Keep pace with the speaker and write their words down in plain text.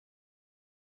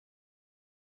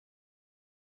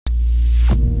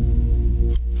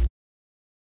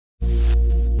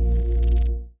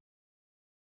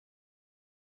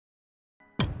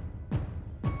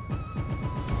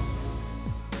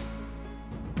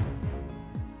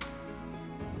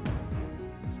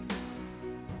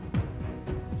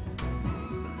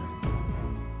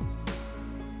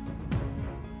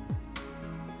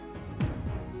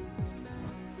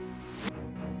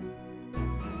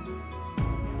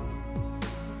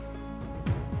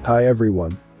Hi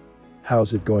everyone.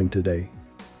 How's it going today?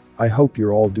 I hope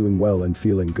you're all doing well and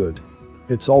feeling good.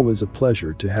 It's always a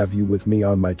pleasure to have you with me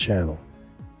on my channel.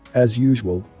 As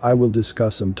usual, I will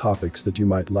discuss some topics that you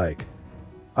might like.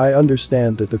 I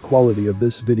understand that the quality of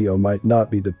this video might not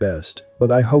be the best,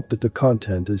 but I hope that the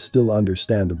content is still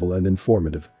understandable and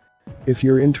informative. If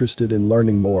you're interested in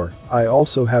learning more, I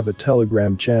also have a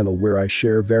Telegram channel where I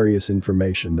share various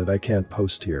information that I can't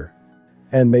post here.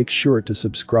 And make sure to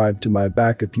subscribe to my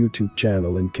backup YouTube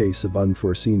channel in case of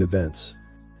unforeseen events.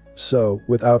 So,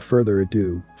 without further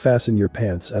ado, fasten your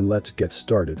pants and let's get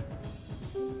started.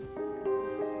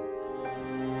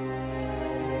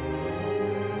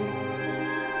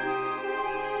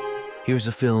 Here's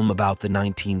a film about the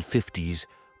 1950s,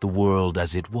 the world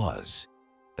as it was,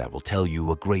 that will tell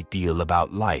you a great deal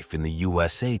about life in the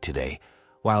USA today,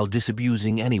 while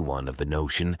disabusing anyone of the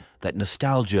notion that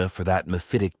nostalgia for that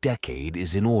mephitic decade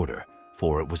is in order,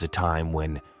 for it was a time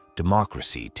when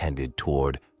democracy tended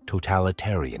toward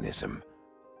totalitarianism.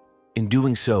 In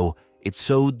doing so, it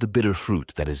sowed the bitter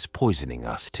fruit that is poisoning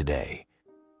us today.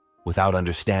 Without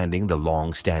understanding the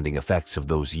long-standing effects of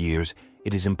those years,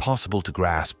 it is impossible to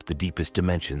grasp the deepest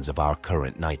dimensions of our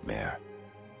current nightmare.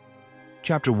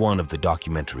 Chapter 1 of the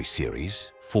documentary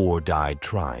series, Four Died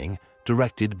Trying,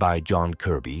 directed by John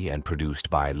Kirby and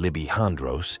produced by Libby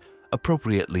Hondros,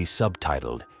 appropriately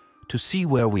subtitled, To See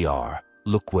Where We Are,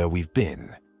 Look Where We've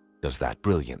Been, does that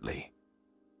brilliantly.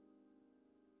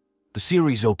 The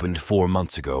series opened 4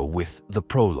 months ago with the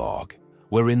prologue,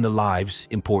 wherein the lives,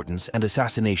 importance, and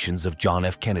assassinations of John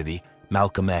F. Kennedy,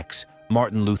 Malcolm X,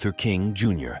 Martin Luther King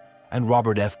Jr., and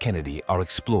Robert F. Kennedy are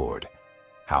explored,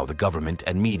 how the government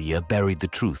and media buried the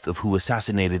truth of who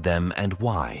assassinated them and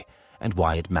why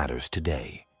it matters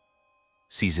today.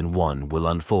 Season 1 will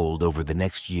unfold over the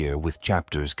next year with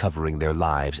chapters covering their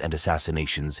lives and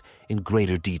assassinations in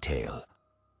greater detail.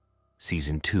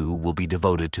 Season 2 will be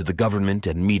devoted to the government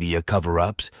and media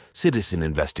cover-ups, citizen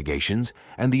investigations,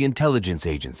 and the intelligence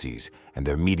agencies and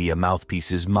their media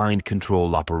mouthpieces' mind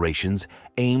control operations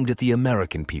aimed at the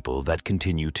American people that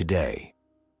continue today.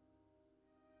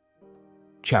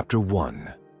 Chapter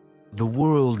 1. The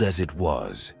World as It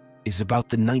Was is about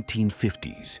the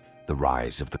 1950s, the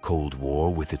rise of the Cold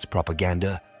War with its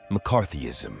propaganda,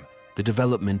 McCarthyism, the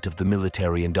development of the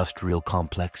military-industrial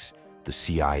complex, the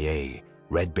CIA,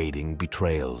 red-baiting,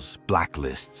 betrayals,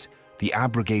 blacklists, the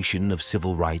abrogation of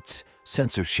civil rights,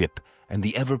 censorship, and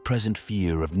the ever-present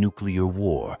fear of nuclear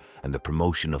war and the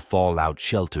promotion of fallout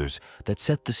shelters that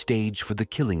set the stage for the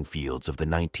killing fields of the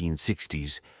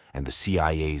 1960s and the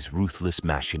CIA's ruthless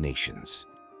machinations.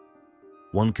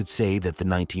 One could say that the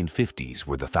 1950s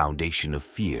were the foundation of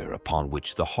fear upon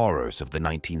which the horrors of the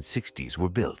 1960s were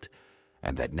built,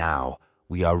 and that now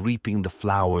we are reaping the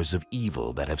flowers of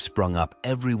evil that have sprung up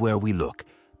everywhere we look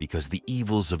because the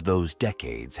evils of those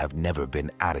decades have never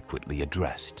been adequately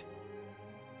addressed.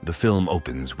 The film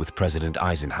opens with President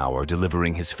Eisenhower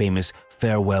delivering his famous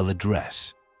farewell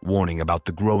address, warning about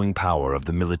the growing power of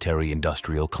the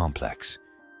military-industrial complex.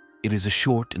 It is a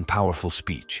short and powerful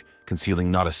speech,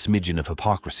 concealing not a smidgen of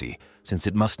hypocrisy, since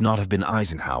it must not have been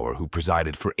Eisenhower who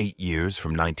presided for 8 years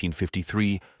from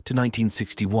 1953 to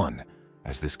 1961,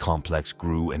 as this complex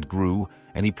grew and grew,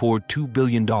 and he poured $2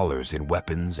 billion in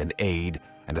weapons and aid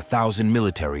and 1,000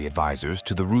 military advisors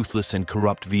to the ruthless and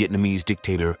corrupt Vietnamese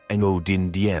dictator Ngo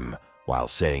Dinh Diem, while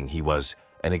saying he was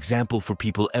an example for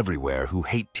people everywhere who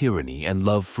hate tyranny and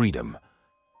love freedom.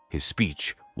 His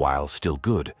speech, while still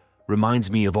good,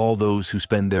 reminds me of all those who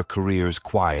spend their careers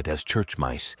quiet as church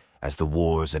mice as the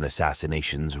wars and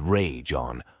assassinations rage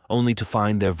on, only to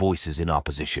find their voices in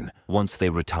opposition once they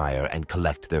retire and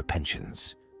collect their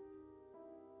pensions.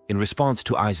 In response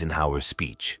to Eisenhower's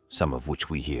speech, some of which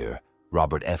we hear,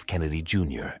 Robert F. Kennedy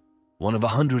Jr., one of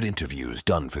 100 interviews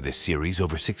done for this series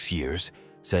over 6 years,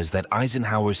 says that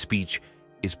Eisenhower's speech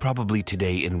is probably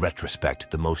today in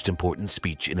retrospect the most important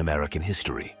speech in American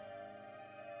history.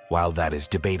 While that is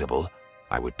debatable,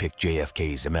 I would pick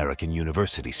JFK's American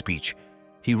University speech.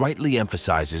 He rightly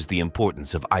emphasizes the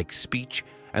importance of Ike's speech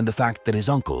and the fact that his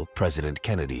uncle, President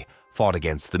Kennedy, fought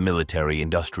against the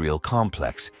military-industrial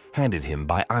complex handed him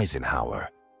by Eisenhower.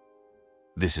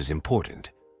 This is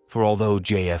important, for although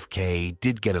JFK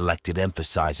did get elected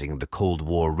emphasizing the Cold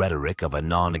War rhetoric of a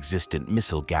non-existent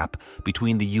missile gap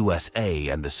between the USA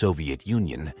and the Soviet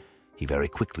Union, he very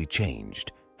quickly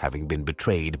changed, having been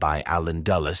betrayed by Allen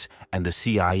Dulles and the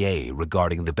CIA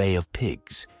regarding the Bay of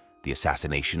Pigs, the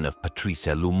assassination of Patrice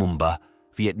Lumumba,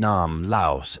 Vietnam,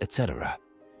 Laos, etc.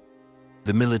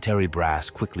 The military brass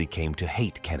quickly came to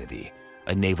hate Kennedy,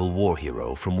 a naval war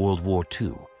hero from World War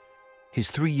II.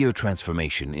 His 3-year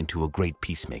transformation into a great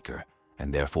peacemaker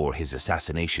and therefore his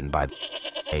assassination by the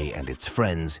CIA and its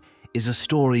friends is a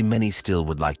story many still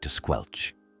would like to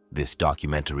squelch. This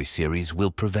documentary series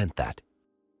will prevent that.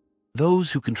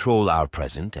 Those who control our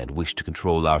present and wish to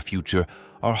control our future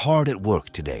are hard at work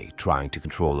today trying to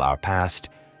control our past,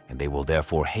 and they will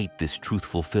therefore hate this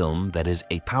truthful film that is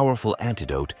a powerful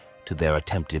antidote to their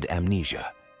attempted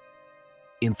amnesia.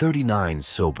 In 39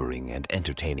 sobering and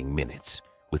entertaining minutes,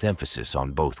 with emphasis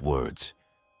on both words,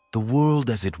 The World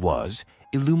as It Was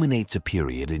illuminates a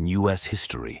period in U.S.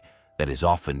 history that is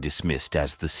often dismissed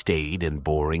as the staid and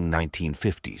boring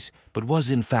 1950s, but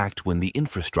was in fact when the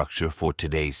infrastructure for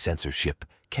today's censorship,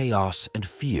 chaos, and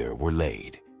fear were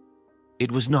laid.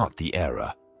 It was not the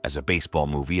era, as a baseball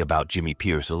movie about Jimmy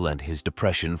Pearsall and his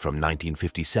depression from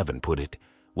 1957 put it,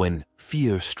 when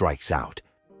fear strikes out,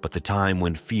 but the time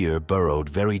when fear burrowed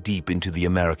very deep into the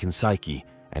American psyche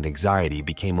and anxiety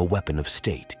became a weapon of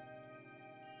state.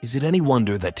 Is it any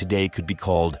wonder that today could be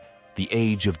called the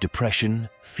age of depression,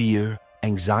 fear,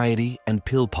 anxiety, and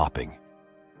pill popping?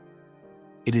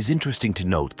 It is interesting to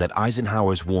note that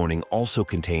Eisenhower's warning also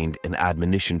contained an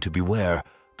admonition to beware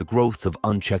the growth of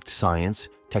unchecked science,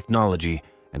 technology,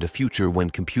 and a future when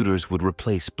computers would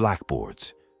replace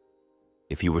blackboards.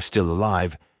 If he were still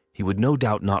alive, he would no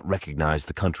doubt not recognize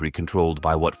the country controlled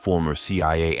by what former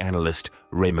CIA analyst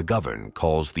Ray McGovern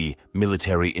calls the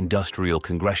Military Industrial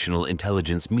Congressional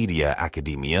Intelligence Media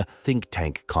Academia Think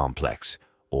Tank Complex,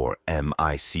 or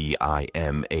MICIMATT.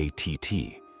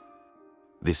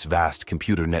 This vast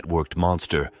computer-networked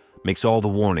monster makes all the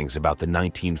warnings about the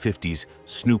 1950s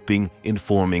snooping,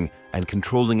 informing, and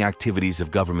controlling activities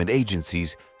of government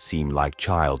agencies seem like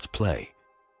child's play.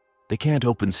 They can't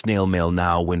open snail mail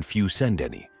now when few send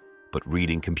any, but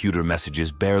reading computer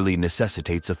messages barely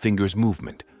necessitates a finger's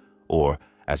movement, or,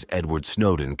 as Edward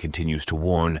Snowden continues to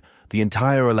warn, the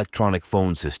entire electronic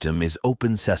phone system is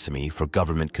open sesame for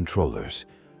government controllers.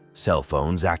 Cell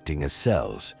phones acting as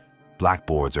cells.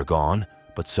 Blackboards are gone,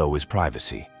 but so is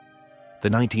privacy. The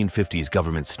 1950s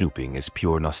government snooping is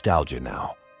pure nostalgia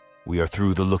now. We are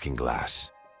through the looking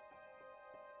glass.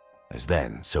 As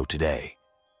then, so today.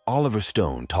 Oliver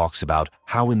Stone talks about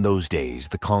how in those days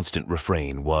the constant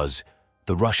refrain was,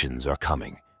 "The Russians are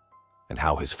coming," and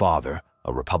how his father,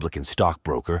 a Republican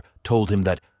stockbroker, told him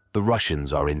that the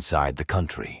Russians are inside the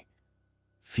country.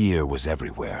 Fear was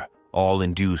everywhere, all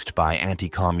induced by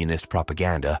anti-communist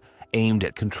propaganda aimed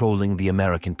at controlling the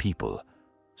American people.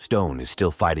 Stone is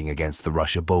still fighting against the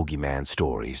Russia bogeyman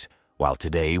stories, while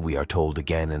today we are told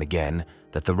again and again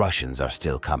that the Russians are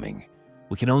still coming.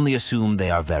 We can only assume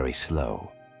they are very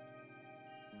slow.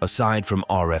 Aside from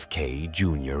RFK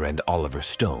Jr. and Oliver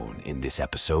Stone in this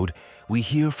episode, we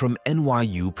hear from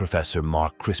NYU professor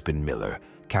Mark Crispin Miller,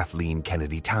 Kathleen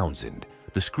Kennedy Townsend,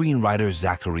 the screenwriter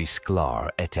Zachary Sklar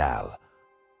et al.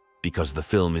 Because the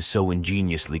film is so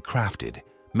ingeniously crafted,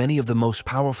 many of the most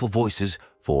powerful voices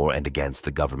for and against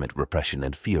the government repression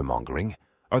and fear-mongering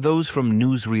are those from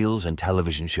newsreels and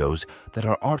television shows that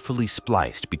are artfully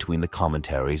spliced between the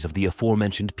commentaries of the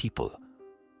aforementioned people.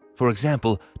 For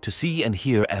example, to see and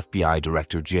hear FBI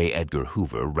Director J. Edgar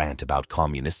Hoover rant about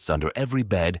communists under every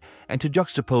bed, and to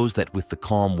juxtapose that with the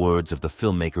calm words of the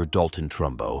filmmaker Dalton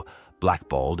Trumbo,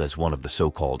 blackballed as one of the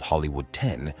so-called Hollywood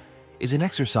 10, is an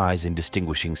exercise in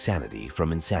distinguishing sanity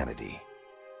from insanity.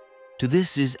 To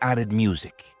this is added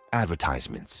music,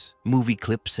 advertisements, movie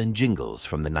clips, and jingles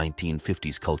from the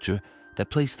 1950s culture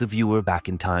that place the viewer back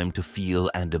in time to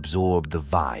feel and absorb the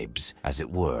vibes, as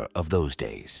it were, of those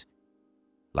days.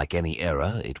 Like any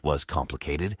era, it was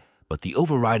complicated, but the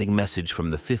overriding message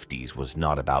from the 50s was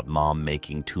not about mom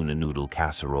making tuna noodle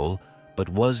casserole, but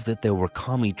was that there were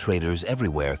commie traders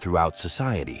everywhere throughout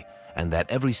society, and that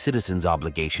every citizen's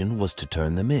obligation was to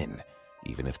turn them in,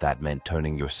 even if that meant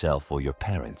turning yourself or your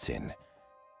parents in.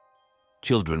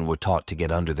 Children were taught to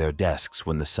get under their desks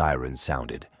when the sirens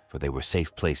sounded, for they were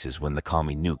safe places when the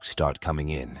commie nukes start coming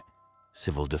in.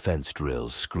 Civil defense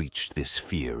drills screeched this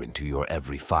fear into your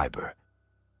every fiber.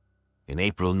 In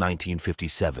April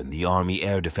 1957, the Army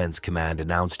Air Defense Command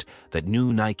announced that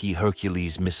new Nike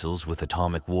Hercules missiles with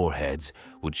atomic warheads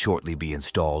would shortly be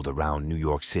installed around New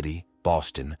York City,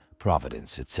 Boston,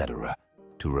 Providence, etc.,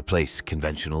 to replace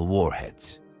conventional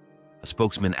warheads. A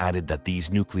spokesman added that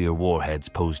these nuclear warheads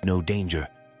posed no danger,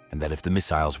 and that if the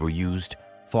missiles were used,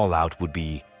 fallout would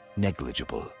be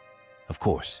negligible. Of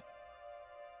course.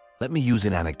 Let me use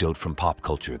an anecdote from pop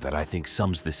culture that I think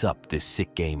sums this up, this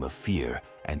sick game of fear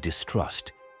and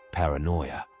distrust,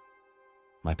 paranoia.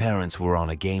 My parents were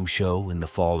on a game show in the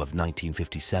fall of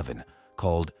 1957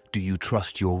 called Do You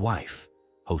Trust Your Wife?,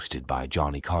 hosted by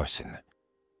Johnny Carson.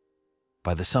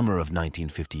 By the summer of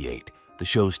 1958, the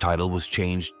show's title was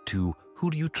changed to who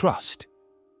do you trust?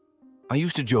 I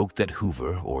used to joke that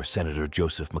Hoover or Senator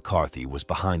Joseph McCarthy was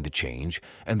behind the change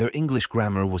and their English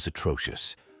grammar was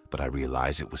atrocious, but I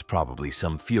realize it was probably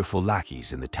some fearful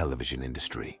lackeys in the television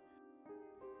industry.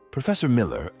 Professor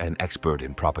Miller, an expert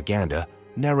in propaganda,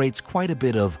 narrates quite a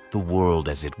bit of the world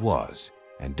as it was,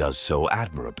 and does so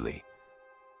admirably.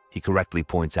 He correctly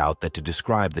points out that to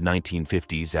describe the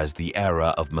 1950s as the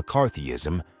era of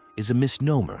McCarthyism is a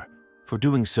misnomer. For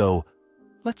doing so,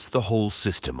 lets the whole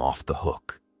system off the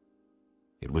hook.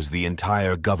 It was the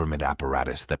entire government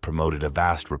apparatus that promoted a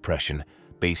vast repression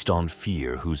based on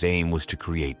fear whose aim was to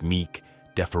create meek,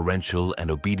 deferential, and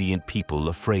obedient people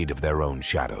afraid of their own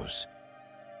shadows.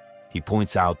 He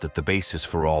points out that the basis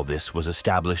for all this was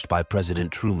established by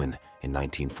President Truman in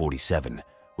 1947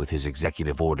 with his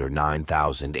Executive Order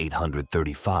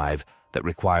 9835 that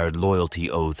required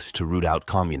loyalty oaths to root out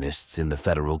communists in the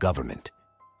federal government.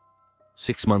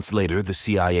 6 months later, the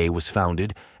CIA was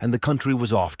founded and the country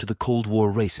was off to the Cold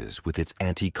War races with its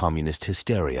anti-communist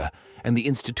hysteria and the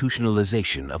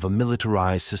institutionalization of a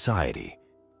militarized society.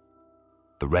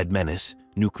 The Red Menace,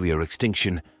 nuclear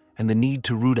extinction, and the need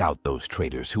to root out those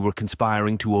traitors who were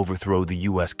conspiring to overthrow the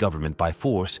U.S. government by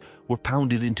force were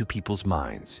pounded into people's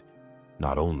minds.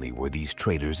 Not only were these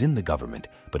traitors in the government,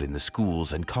 but in the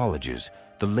schools and colleges,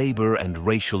 the labor and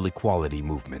racial equality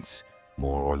movements,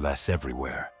 more or less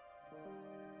everywhere.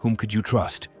 Whom could you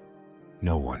trust?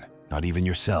 No one, not even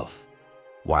yourself.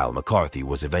 While McCarthy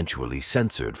was eventually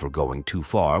censored for going too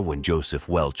far when Joseph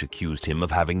Welch accused him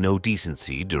of having no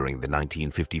decency during the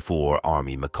 1954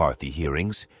 Army McCarthy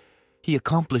hearings, he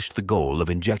accomplished the goal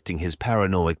of injecting his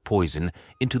paranoid poison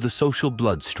into the social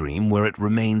bloodstream where it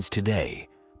remains today,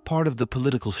 part of the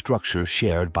political structure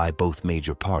shared by both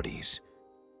major parties.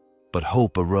 But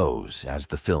hope arose, as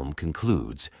the film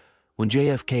concludes, when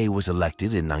JFK was elected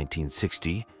in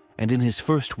 1960 and in his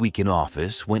first week in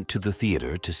office went to the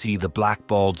theater to see the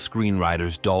blackballed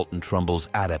screenwriters Dalton Trumble's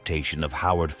adaptation of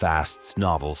Howard Fast's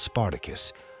novel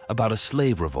Spartacus about a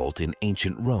slave revolt in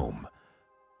ancient Rome.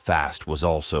 Fast was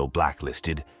also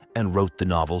blacklisted and wrote the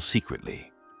novel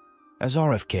secretly. As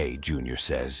RFK Jr.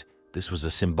 says, this was a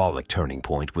symbolic turning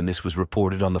point when this was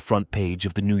reported on the front page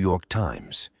of the New York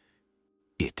Times.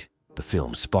 It, the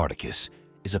film Spartacus,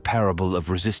 is a parable of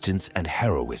resistance and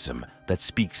heroism that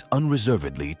speaks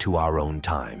unreservedly to our own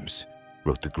times,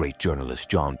 wrote the great journalist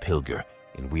John Pilger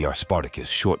in We Are Spartacus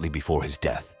shortly before his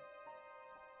death.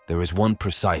 There is one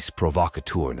precise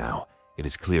provocateur now. It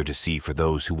is clear to see for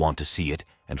those who want to see it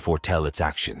and foretell its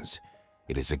actions.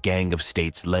 It is a gang of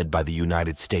states led by the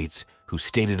United States whose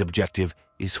stated objective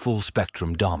is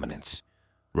full-spectrum dominance.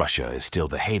 Russia is still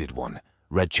the hated one,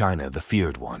 Red China the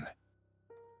feared one.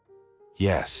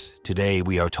 Yes, today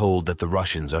we are told that the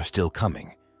Russians are still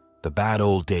coming. The bad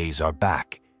old days are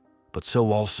back, but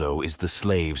so also is the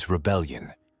slaves'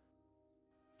 rebellion.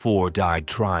 Four Died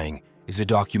Trying is a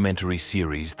documentary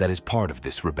series that is part of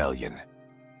this rebellion.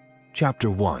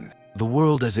 Chapter 1, The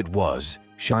World as It Was,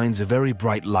 shines a very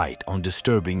bright light on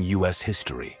disturbing U.S.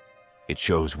 history. It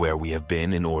shows where we have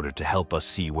been in order to help us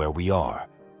see where we are.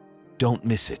 Don't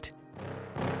miss it.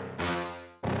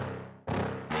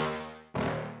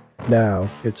 Now,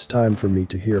 it's time for me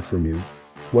to hear from you.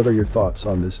 What are your thoughts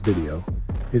on this video?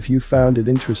 If you found it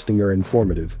interesting or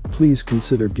informative, please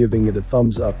consider giving it a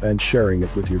thumbs up and sharing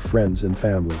it with your friends and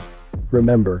family.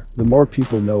 Remember, the more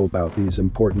people know about these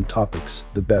important topics,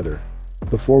 the better.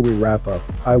 Before we wrap up,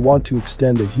 I want to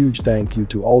extend a huge thank you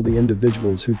to all the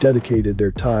individuals who dedicated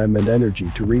their time and energy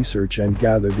to research and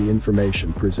gather the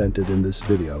information presented in this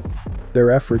video.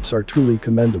 Their efforts are truly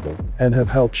commendable and have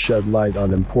helped shed light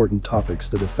on important topics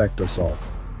that affect us all.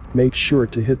 Make sure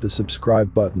to hit the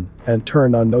subscribe button and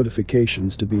turn on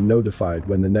notifications to be notified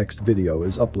when the next video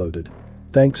is uploaded.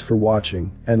 Thanks for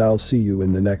watching, and I'll see you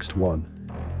in the next one.